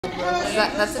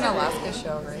That's an Alaska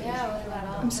show, right?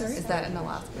 Yeah, I'm sorry? Is that an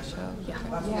Alaska show?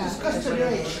 Yeah. Discuss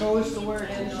today shows the word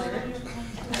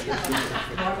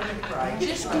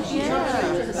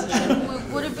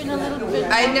Would have been a little bit.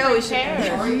 I know, we should.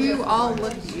 hair. You all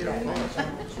look beautiful.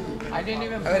 I didn't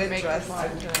even I would make dress.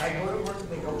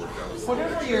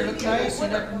 whatever you look nice.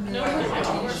 With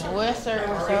or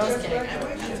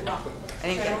without. I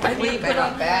didn't get sleep, I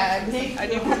got bad. I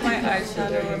didn't put my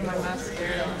eyeshadow or my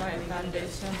mascara, my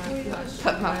foundation, my blush.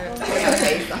 Put my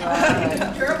face on.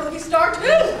 Terrible start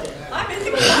too. I'm in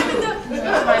the.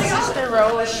 My sister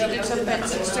Rose, she gets up at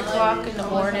 6 o'clock in the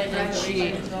morning and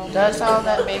she does all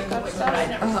that makeup stuff.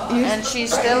 And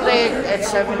she's still there at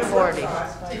 7:40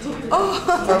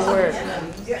 for work.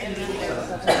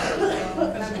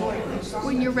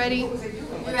 When you're ready.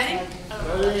 You ready?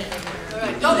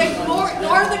 Alright. Don't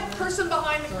ignore the person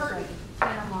behind the curtain. The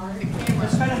camera.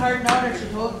 It's kind of hard now that you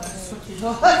told us.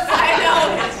 I know.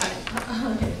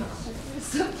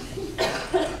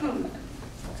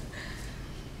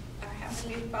 Our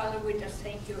Heavenly Father, we just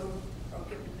thank you for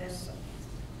giving us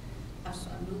a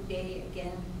new day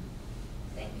again.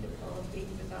 Thank you for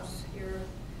being with us here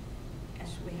as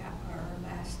we have our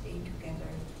last day together.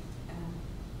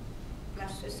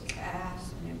 Bless this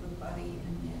class and everybody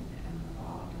and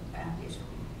all the families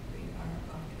we are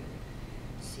about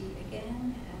to see again.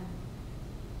 And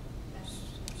bless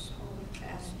this whole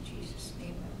class in Jesus'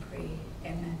 name I pray.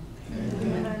 Amen.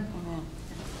 Amen.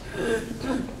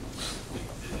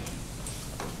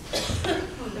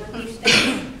 You'll be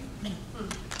standing?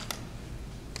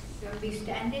 You'll be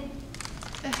standing?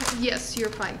 Yes, you're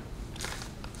fine.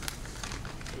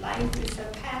 Life is a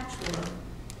patchwork.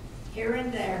 Here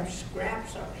and there,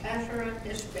 scraps of pleasure and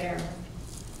despair,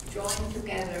 joined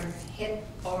together, hit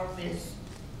or miss.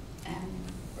 And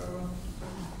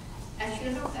as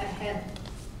you look ahead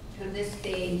to this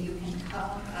day, you can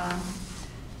count on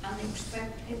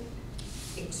unexpected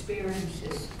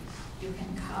experiences. You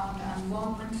can count on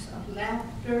moments of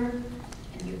laughter,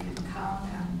 and you can count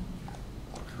on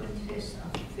twinges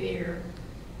of fear.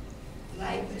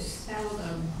 Life is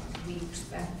seldom we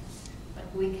expect, but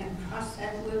we can trust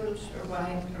that we will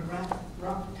survive the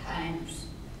rough times.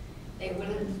 They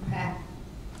will in fact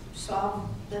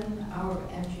soften our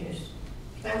edges.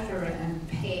 Pleasure and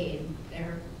pain, they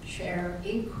share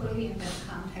equally in the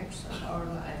context of our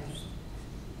lives.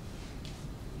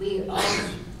 We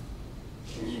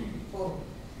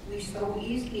so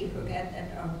easily forget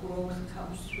that our growth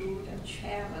comes through the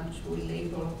challenge we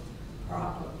label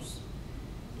problems.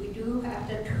 We do have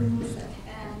the tools at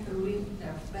hand to reap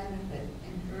the benefit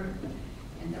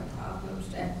in the problems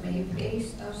that may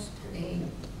face us today.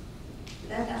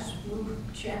 Let us move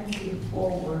gently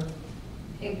forward.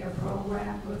 Take a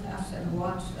program with us and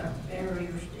watch the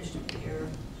barriers disappear.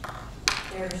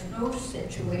 There is no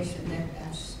situation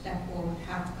that will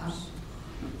help us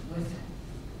with.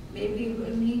 Maybe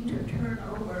we'll need to turn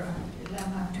over a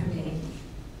dilemma today.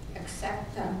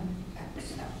 Accepting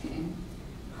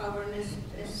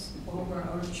powerlessness over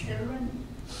our children,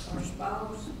 our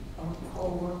spouse, our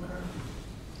co-worker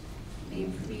may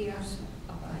free us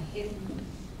of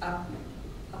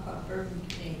a burden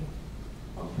today.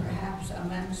 Or perhaps a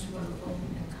man's will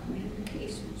open the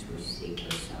communications we seek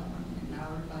with someone in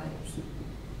our lives.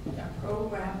 The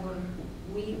program will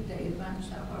weave the events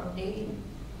of our day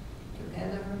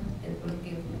together. It will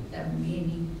give them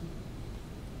meaning.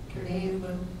 Today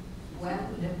will well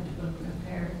lived will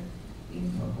prepare me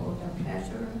for both the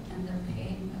pleasure and the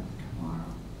pain of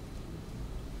tomorrow.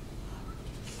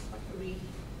 Read.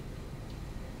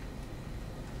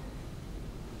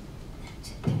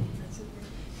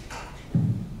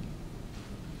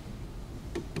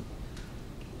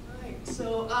 So,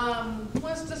 who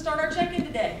wants to start our check-in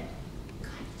today?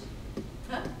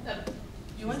 Huh? No.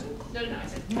 You want to? No,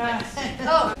 I said.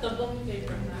 Oh. The book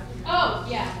paper. Oh,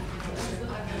 yeah.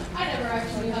 I never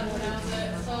actually had to pronounce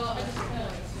it, so I just kind of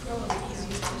throw it easy.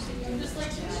 I'm just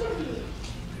like,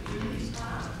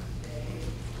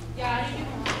 yeah, I didn't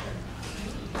even.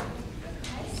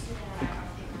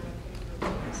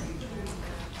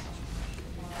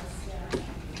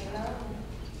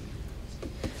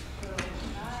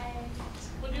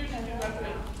 When did you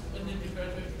graduate? When did you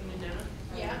graduate from Indiana?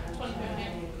 Yeah,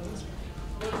 2015. It was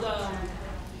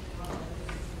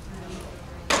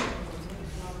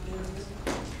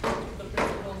the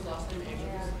principal's last name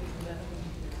Akers.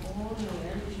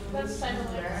 That's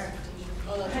cyberlinks.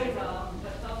 Oh,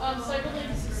 that's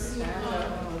cyberlinks is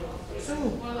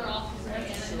one of their offices in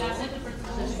Indiana, and that's like the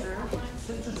principal's.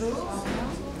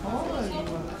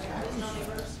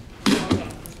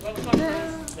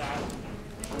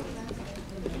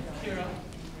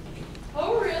 Oh,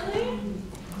 really?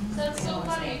 So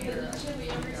She have a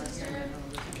younger sister.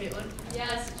 Caitlin?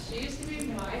 Yes, she used to be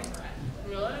my friend.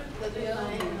 Really? Yeah.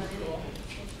 Cool.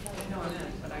 No, I'm in,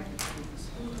 but I can see this.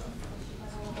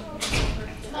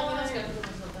 Oh, that's good.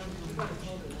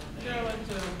 Yeah, I went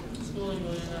to school in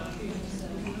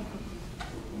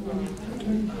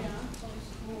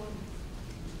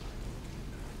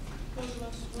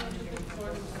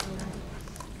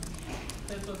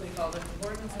That's what they call it,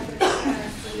 boarding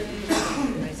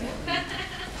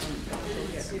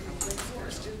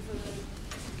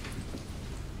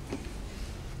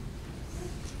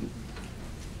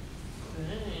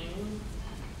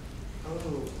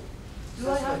Do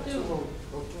I have to?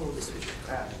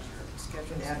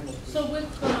 So with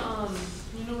the,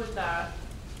 you know, with that.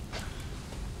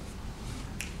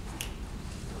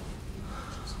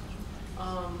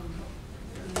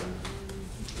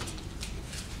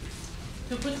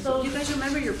 To put those. You guys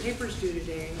remember your papers due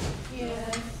today?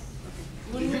 Yeah.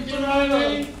 When we did all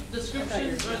the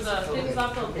descriptions or the things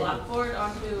off the blackboard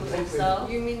onto Excel,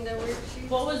 You mean the worksheet?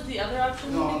 what was the other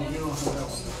option we No, you needed? don't have that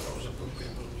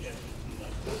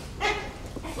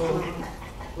one.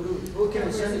 Who can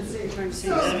I send it to?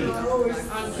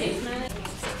 On case management?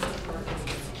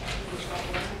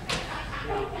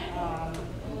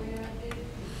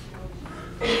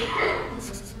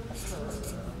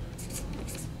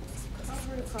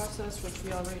 Recovery process, which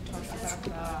we already talked about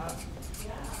that.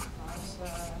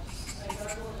 Process. And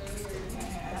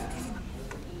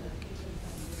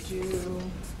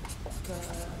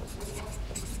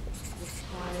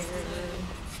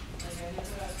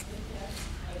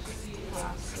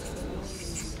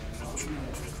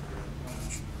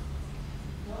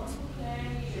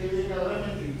do the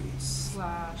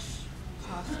required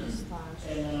classes process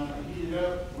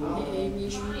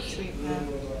treatment.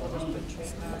 We'll just put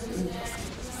treatment.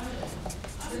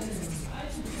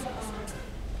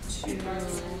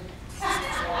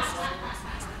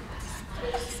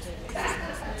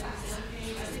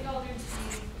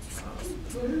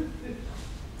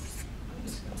 I'm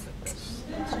just gonna put this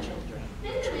as children.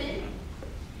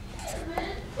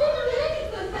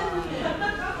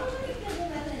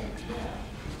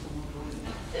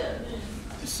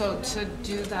 So to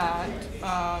do that,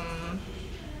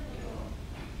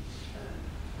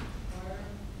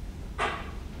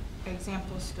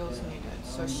 example skills needed.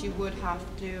 So she would have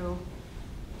to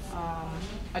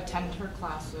attend her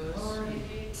classes.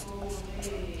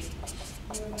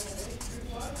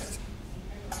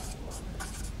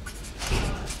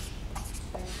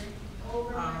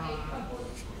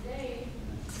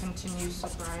 Continue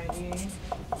sobriety.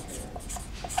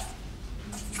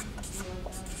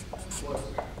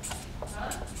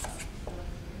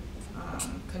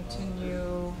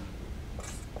 Continue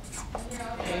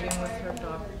dating with her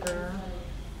doctor.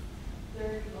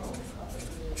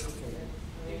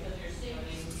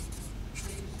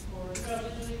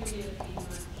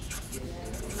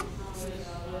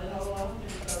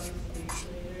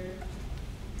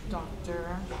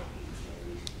 Doctor.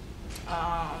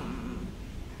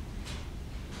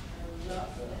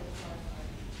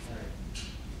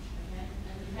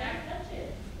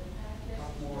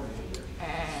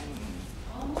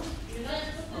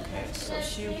 Okay, so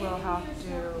she will have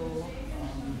to,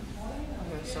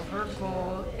 okay, so her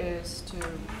goal is to,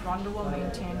 Rhonda will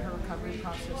maintain her recovery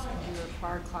process and do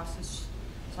required classes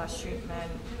 /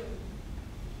 treatment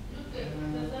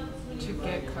to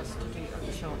get custody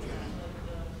of children.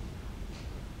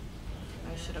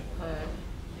 I should have put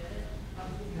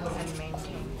and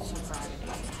maintain sobriety.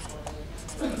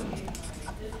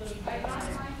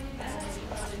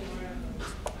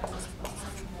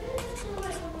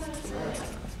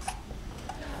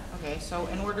 Okay, so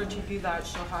in order to do that,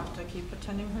 she'll have to keep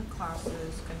attending her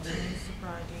classes, continue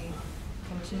sobriety,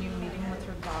 continue meeting with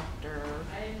her doctor.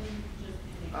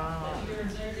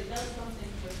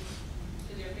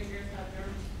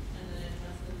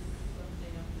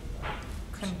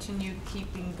 Continue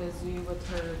keeping busy with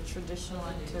her traditional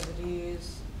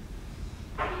activities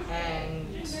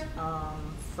and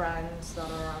friends that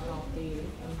are a healthy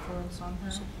influence on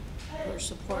her. Or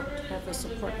support, have a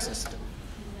support system.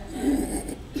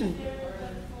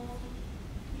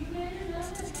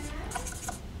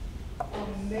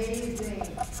 Amazing.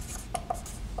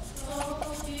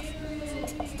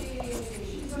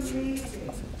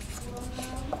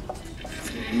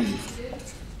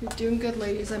 You're doing good,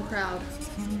 ladies. I'm proud.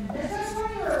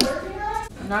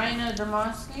 Nina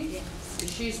Dermosky,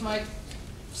 she's my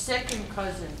second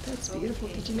cousin. That's beautiful.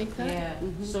 Did you make that? Yeah,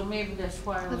 so maybe that's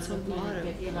why I That's was a a little lot of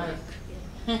bit like.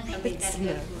 It's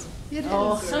not. It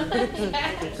Oh. is.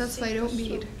 That's why I don't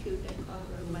bead.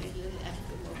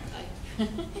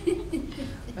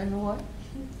 And what?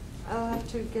 I'll have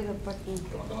to get a button.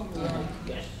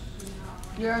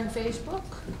 You're on Facebook?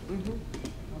 Mm-hmm.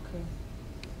 Okay.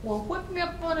 Well, whip me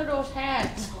up one of those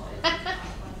hats.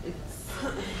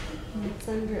 It's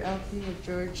under Althea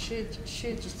George. She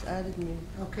just added me.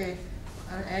 Okay,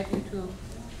 I'll add you too.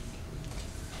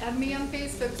 Add me on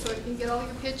Facebook so I can get all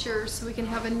your pictures so we can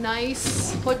have a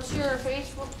nice What's your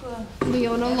Facebook?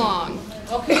 Leona Long.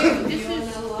 Okay, this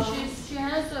is, she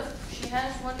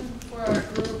has one for our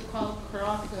group called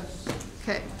Caracas.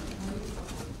 Okay.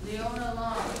 Leona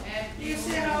Long. You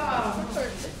see how,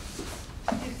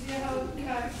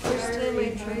 First time I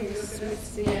tried this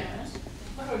with the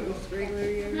regular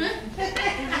yarn.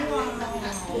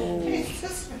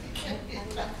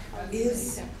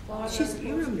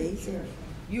 You're amazing.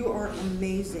 You are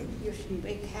amazing. You should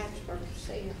make hats for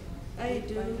sale. I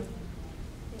do.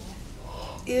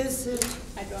 Isn't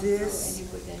I don't know this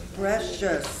anybody that-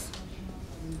 precious?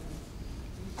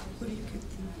 Where do you get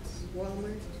these?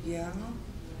 Walmart. Yeah.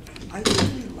 I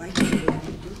really like the way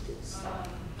you do this. I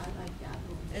like that.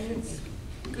 And it's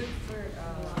good for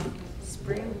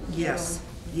spring. Yes,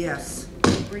 yes.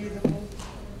 Breathable.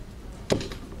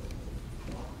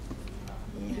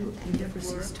 You never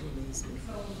cease to amaze me.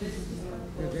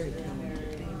 You're very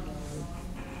talented.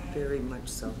 Very much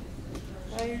so.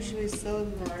 I usually sell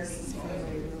them, but this is for my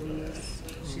little niece.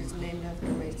 She's named after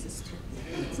my sister.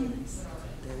 That's nice.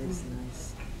 That is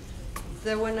nice.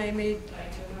 The one I made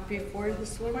before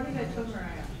this one,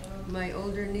 my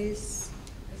older niece,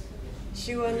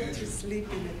 she wanted to sleep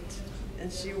in it,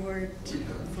 and she wore it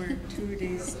for 2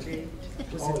 days straight.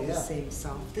 Was it the same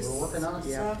soft? This soft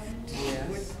Yeah.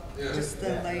 with just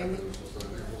the lining,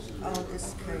 all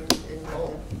this kind.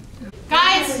 And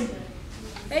Guys!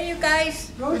 Hey, you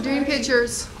guys. We're doing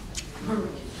pictures. I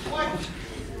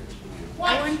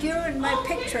want you in my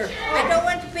picture. I don't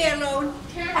want to be alone.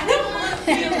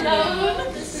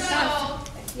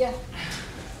 Yeah.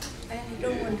 I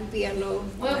don't want to be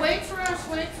alone. Well, wait for us,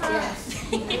 wait for us.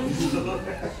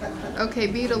 Okay,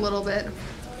 beat a little bit.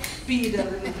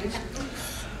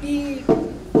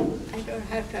 I don't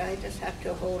have to, I just have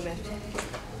to hold it.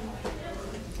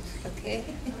 Okay?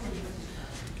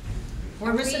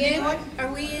 Are we in?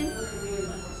 Are we in?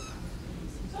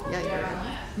 Yeah, you're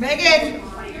right. Megan!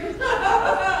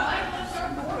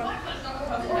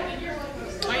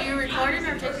 Are you recording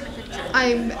or taking a picture?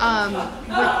 I'm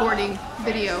recording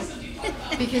video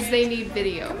because they need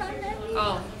video.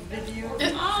 Oh.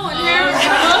 Oh,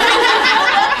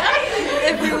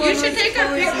 and there you should take a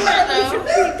picture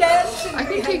though. I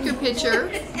can take your picture.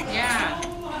 Yeah.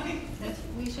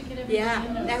 Yeah,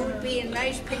 that would be a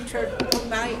nice picture for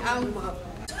my album.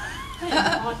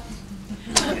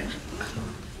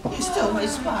 You stole my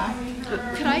spot.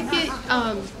 Could I get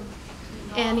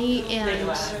Annie and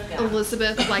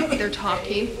Elizabeth like they're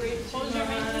talking?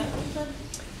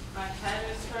 My head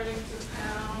is starting to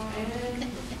pound.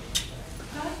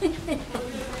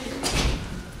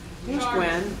 Here's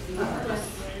Gwen.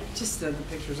 Just the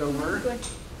picture's over.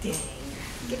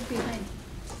 Get behind.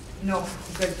 No,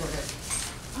 good for her.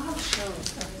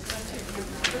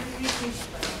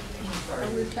 Are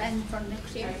we planning for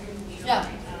next year? Yeah.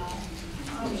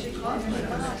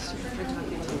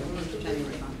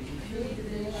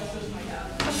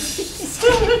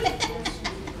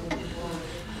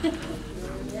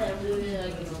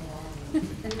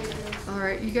 All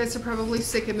right, you guys are probably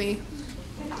sick of me.